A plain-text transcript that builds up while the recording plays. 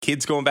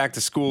kids going back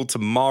to school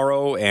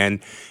tomorrow, and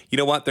you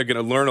know what? They're going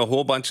to learn a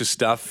whole bunch of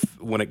stuff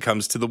when it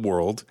comes to the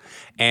world.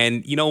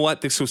 And you know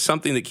what? This was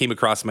something that came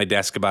across my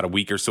desk about a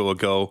week or so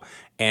ago,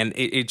 and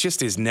it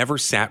just has never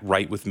sat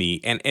right with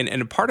me. And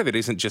a part of it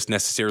isn't just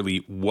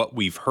necessarily what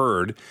we've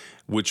heard,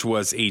 which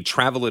was a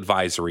travel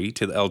advisory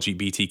to the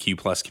LGBTQ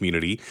plus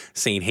community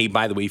saying, hey,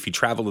 by the way, if you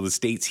travel to the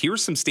States,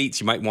 here's some states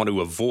you might want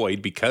to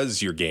avoid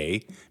because you're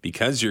gay,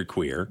 because you're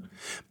queer.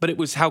 But it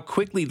was how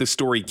quickly the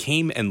story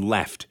came and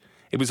left.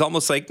 It was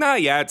almost like, nah,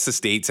 yeah, it's the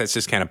States. That's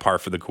just kind of par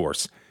for the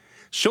course.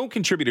 Show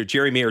contributor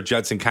Jerry Mayer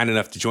Judson kind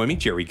enough to join me.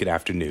 Jerry, good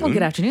afternoon. Well,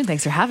 good afternoon.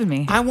 Thanks for having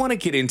me. I want to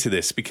get into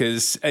this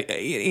because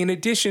in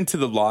addition to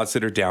the laws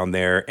that are down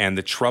there and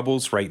the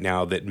troubles right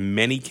now that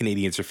many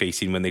Canadians are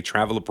facing when they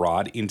travel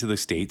abroad into the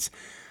States,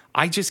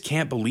 I just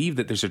can't believe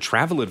that there's a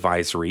travel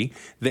advisory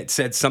that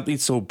said something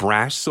so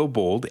brash, so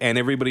bold, and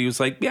everybody was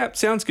like, yeah,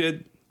 sounds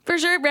good. For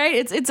sure,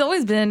 right? It's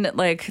always been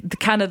like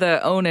kind of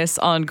the onus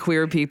on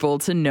queer people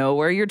to know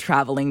where you're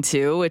traveling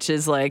to, which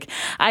is like,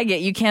 I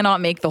get you cannot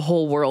make the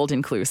whole world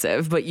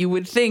inclusive, but you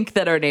would think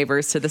that our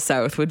neighbors to the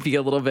south would be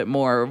a little bit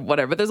more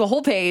whatever. There's a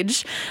whole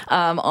page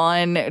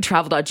on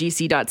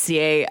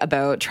travel.gc.ca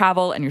about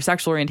travel and your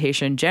sexual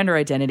orientation, gender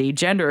identity,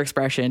 gender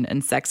expression,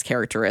 and sex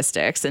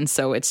characteristics. And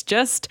so it's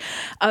just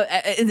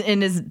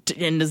in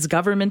his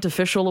government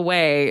official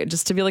way,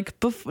 just to be like,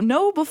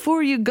 know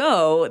before you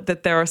go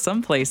that there are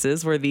some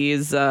places where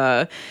these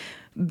the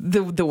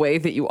way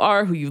that you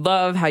are, who you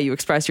love, how you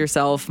express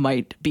yourself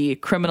might be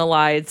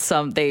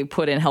criminalized. They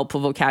put in helpful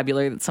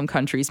vocabulary that some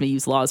countries may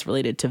use laws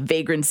related to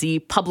vagrancy,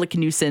 public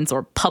nuisance,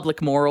 or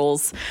public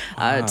morals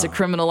to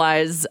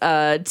criminalize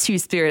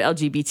two-spirit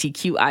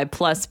LGBTQI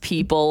plus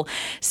people.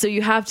 So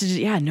you have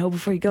to know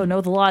before you go, know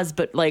the laws,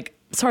 but like,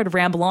 sorry to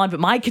ramble on, but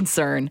my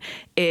concern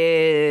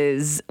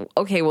is,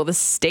 okay, well, the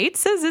state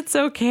says it's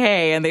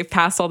okay, and they've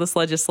passed all this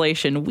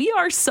legislation. We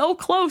are so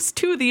close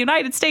to the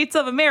United States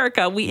of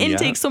America. We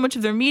intake so much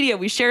of their media.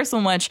 We share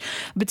so much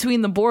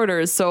between the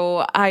borders.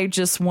 So I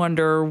just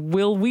wonder,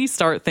 will we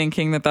start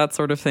thinking that that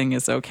sort of thing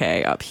is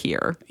okay up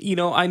here? You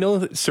know, I know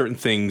that certain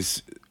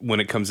things when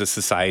it comes to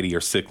society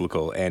are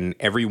cyclical, and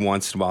every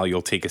once in a while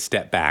you'll take a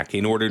step back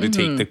in order to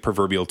take the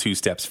proverbial 2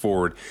 steps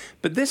forward.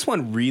 But this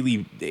one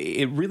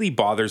really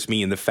bothers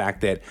me in the fact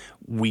that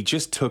we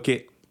just took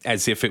it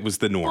as if it was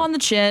the norm. On the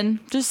chin.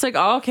 Just like,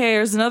 oh, okay,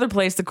 there's another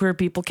place the queer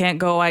people can't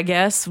go, I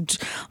guess.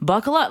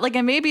 Buckle up. Like,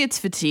 and maybe it's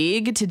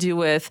fatigue to do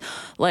with,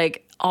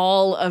 like,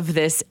 all of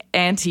this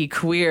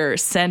anti-queer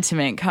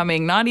sentiment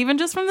coming not even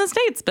just from the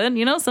States, but,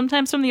 you know,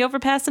 sometimes from the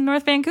overpass in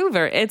North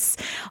Vancouver. It's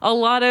a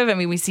lot of, I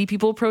mean, we see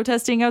people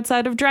protesting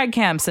outside of drag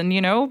camps, and,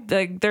 you know,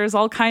 there's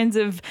all kinds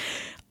of,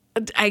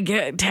 I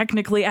get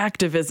technically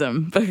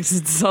activism, because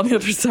it's on the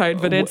other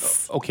side, but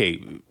it's...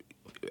 Okay,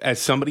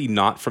 as somebody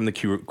not from the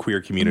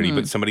queer community,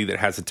 but somebody that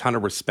has a ton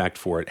of respect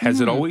for it,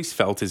 has it always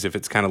felt as if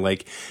it's kind of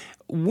like,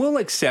 we'll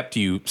accept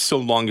you so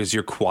long as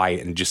you're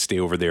quiet and just stay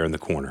over there in the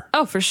corner?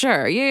 Oh, for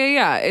sure.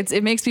 Yeah.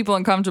 It makes people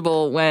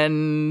uncomfortable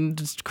when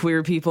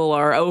queer people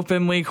are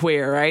openly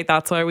queer, right?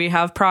 That's why we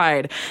have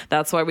Pride.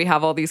 That's why we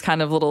have all these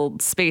kind of little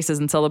spaces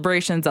and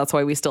celebrations. That's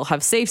why we still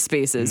have safe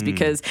spaces,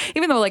 because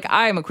even though, like,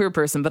 I'm a queer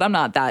person, but I'm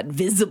not that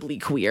visibly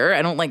queer.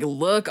 I don't, like,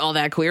 look all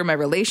that queer. My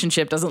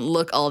relationship doesn't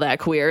look all that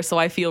queer, so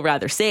I feel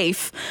rather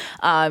safe,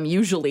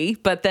 usually.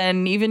 But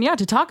then even,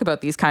 to talk about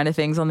these kind of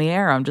things on the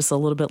air, I'm just a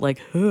little bit like,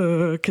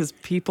 because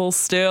people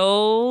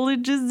still,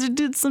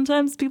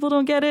 sometimes people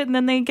don't get it, and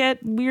then they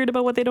get weird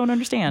about what they don't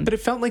understand. But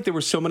it felt like there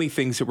were so many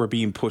things that were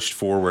being pushed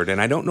forward,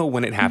 and I don't know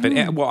when it happened.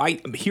 And, well,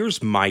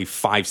 here's my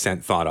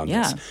 5-cent thought on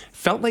this.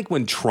 Felt like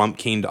when Trump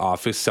came to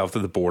office south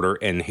of the border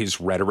and his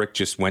rhetoric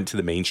just went to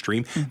the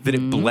mainstream, that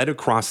it bled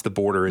across the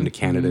border into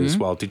Canada as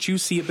well. Did you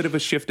see a bit of a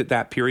shift at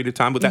that period of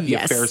time? Would that be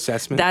a fair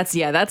assessment?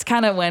 That's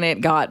kind of when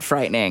it got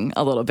frightening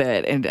a little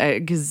bit, and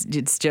because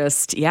it's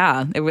just,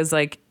 it was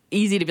like,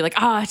 easy to be like,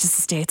 it's just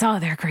the States. Oh,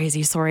 they're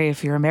crazy. Sorry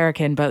if you're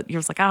American, but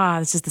you're just like,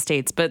 it's just the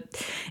States.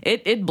 But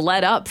it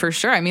bled up for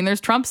sure. I mean,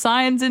 there's Trump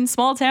signs in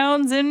small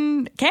towns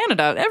in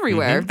Canada,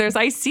 everywhere.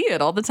 I see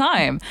it all the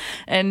time.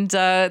 And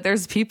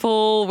there's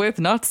people with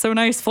not so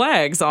nice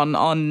flags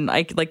on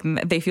like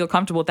they feel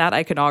comfortable with that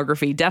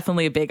iconography.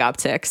 Definitely a big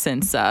uptick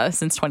since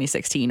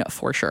 2016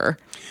 for sure.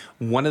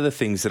 One of the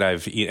things that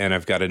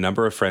I've got a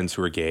number of friends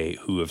who are gay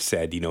who have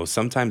said,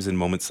 sometimes in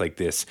moments like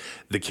this,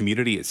 the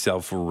community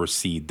itself will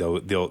recede.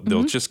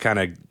 They'll just kind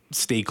of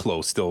stay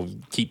close. They'll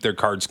keep their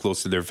cards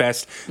close to their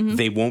vest.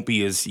 They won't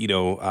be as,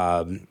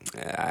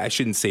 I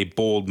shouldn't say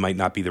bold, might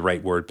not be the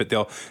right word, but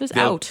they'll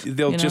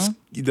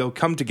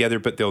come together,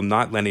 but they'll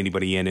not let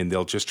anybody in, and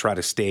they'll just try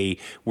to stay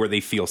where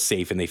they feel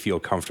safe and they feel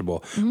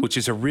comfortable, which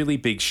is a really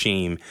big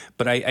shame.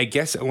 But I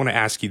guess I want to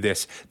ask you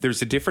this.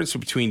 There's a difference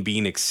between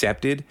being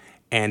accepted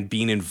and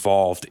being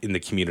involved in the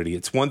community.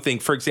 It's one thing,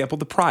 for example,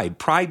 the Pride.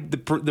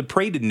 The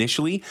parade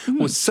initially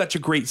was such a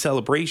great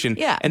celebration,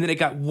 and then it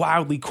got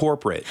wildly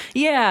corporate.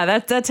 Yeah,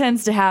 that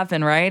tends to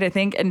happen, right? I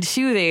think, and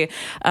too, they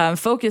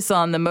focus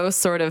on the most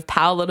sort of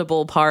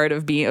palatable part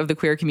of the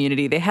queer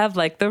community. They have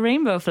like the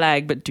rainbow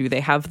flag, but do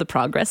they have the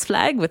progress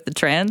flag with the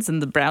trans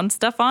and the brown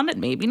stuff on it?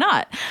 Maybe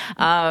not.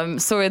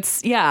 So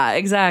it's, yeah,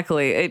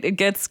 exactly. It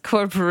gets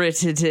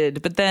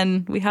corporated, but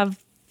then we have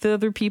the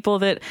other people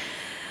that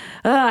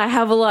I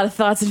have a lot of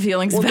thoughts and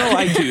feelings about. No,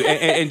 I do.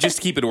 And just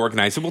to keep it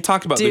organized, and we'll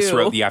talk about this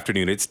throughout the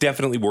afternoon. It's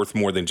definitely worth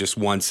more than just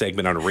one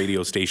segment on a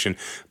radio station.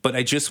 But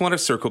I just want to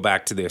circle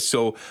back to this.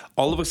 So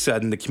all of a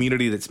sudden, the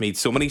community that's made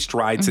so many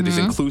strides, that is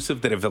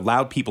inclusive, that have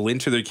allowed people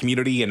into their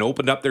community and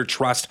opened up their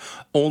trust,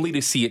 only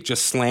to see it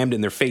just slammed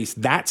in their face.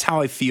 That's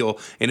how I feel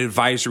an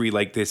advisory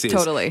like this is.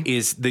 Totally.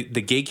 Is the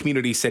gay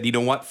community said, you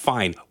know what,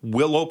 fine,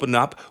 we'll open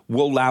up,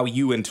 we'll allow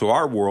you into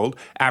our world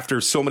after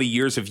so many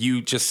years of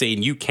you just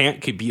saying you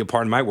could be a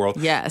part of my world.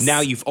 Yes.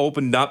 Now you've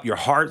opened up your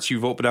hearts,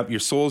 you've opened up your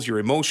souls, your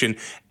emotion,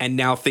 and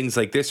now things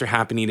like this are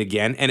happening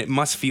again, and it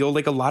must feel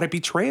like a lot of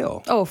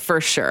betrayal. Oh, for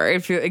sure.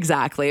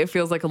 Exactly. It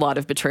feels like a lot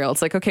of betrayal.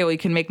 It's like, okay, well, you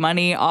can make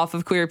money off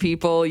of queer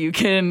people, you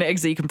can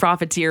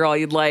profiteer all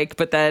you'd like,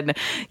 but then,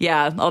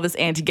 yeah, all this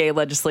anti-gay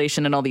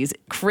legislation and all these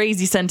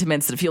crazy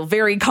sentiments that feel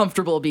very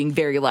comfortable being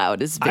very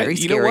loud is very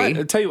scary. You know what?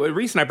 I'll tell you, the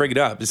reason I bring it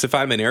up is if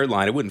I'm an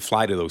airline, I wouldn't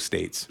fly to those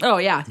states. Oh,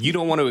 yeah. You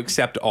don't want to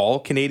accept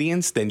all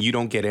Canadians, then you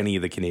don't get any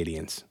of the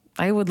Canadians.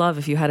 I would love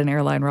if you had an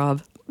airline,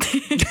 Rob.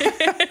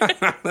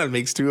 That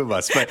makes two of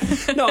us. But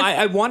no,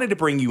 I wanted to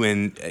bring you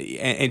in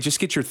and just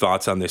get your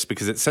thoughts on this,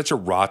 because it's such a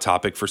raw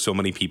topic for so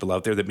many people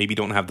out there that maybe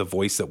don't have the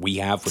voice that we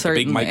have with the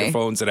big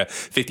microphones at a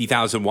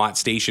 50,000 watt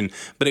station.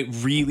 But it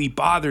really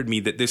bothered me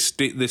that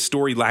this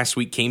story last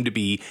week came to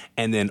be,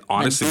 and then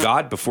honest to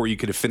God, before you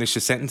could have finished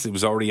the sentence, it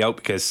was already out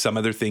because some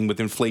other thing with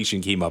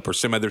inflation came up, or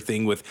some other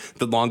thing with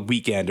the long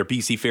weekend, or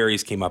BC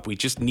ferries came up. We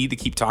just need to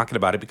keep talking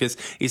about it because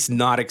it's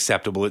not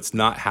acceptable. It's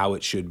not how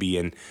it should be.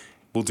 And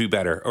we'll do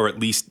better, or at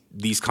least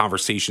these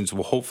conversations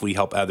will hopefully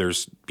help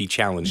others be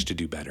challenged to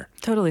do better.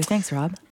 Totally. Thanks, Rob.